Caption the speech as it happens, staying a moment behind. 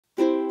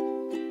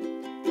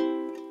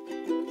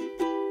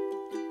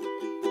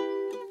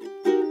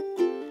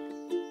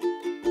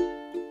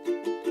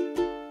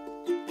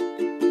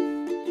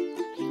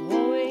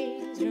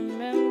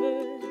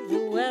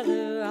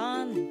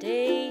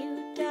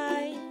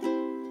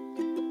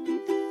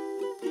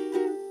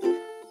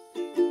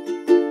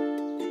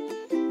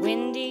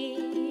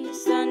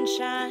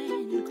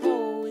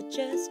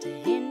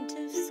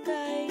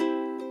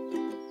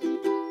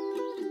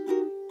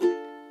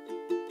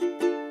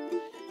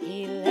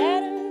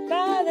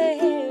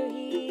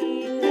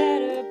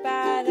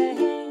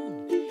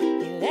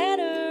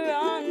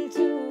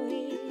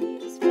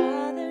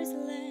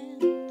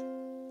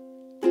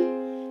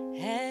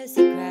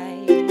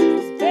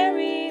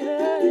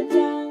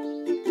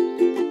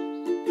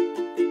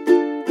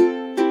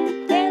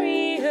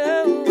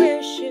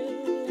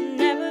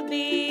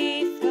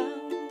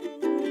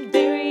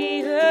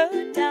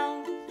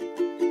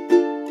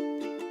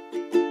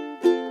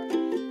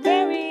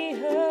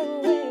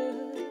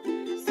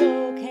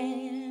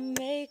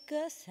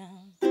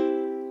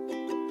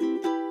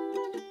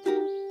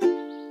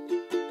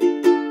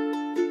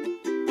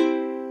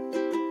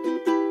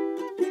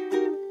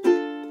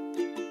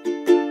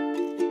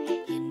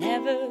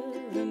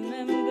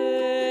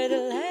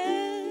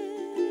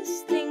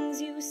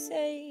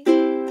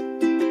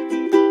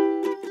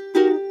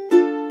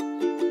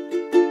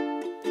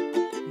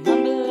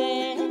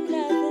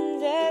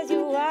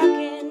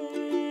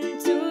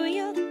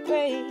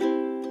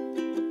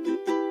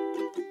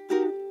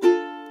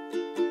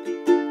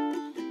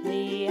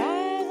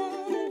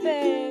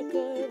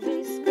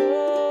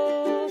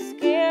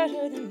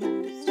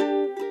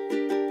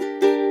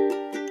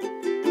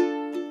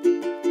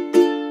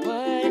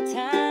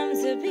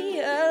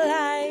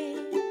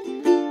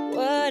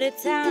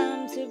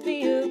time to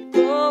be a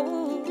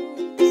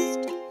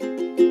ghost.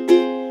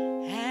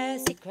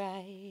 As he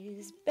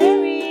cries,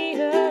 bury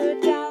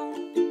her down,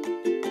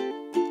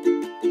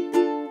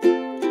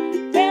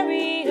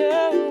 bury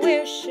her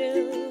where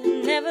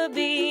she'll never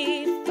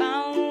be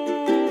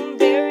found.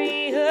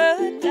 Bury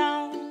her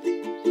down,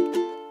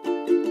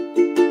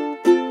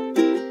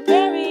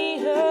 bury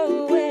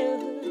her where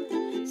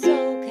her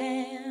soul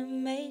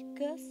can make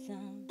a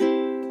sound,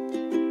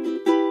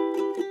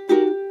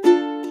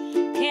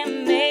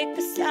 can make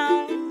a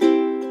sound.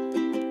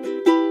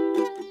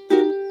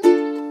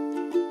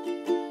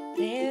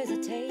 There's a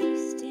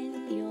taste in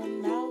your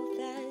mouth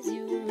as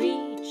you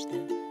reach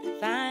the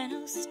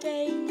final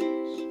stage.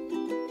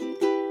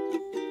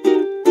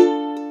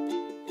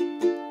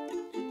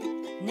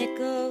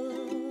 Nickel,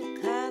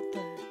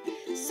 copper,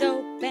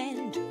 soap,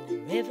 and a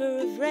river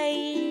of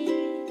rage.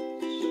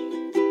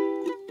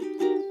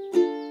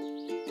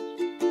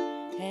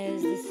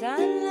 As the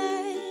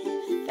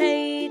sunlight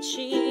fades,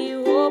 she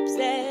hopes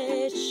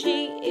that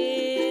she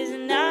is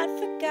not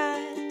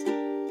forgot,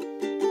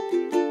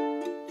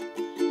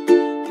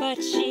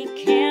 but she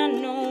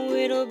can't know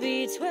it'll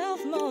be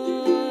 12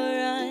 more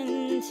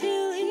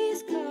until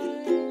he's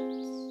caught.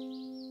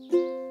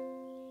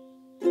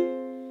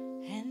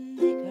 And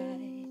they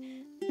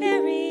cry,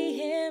 bury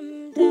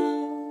him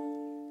down,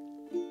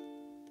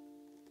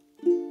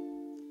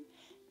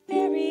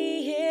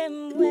 bury him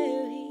where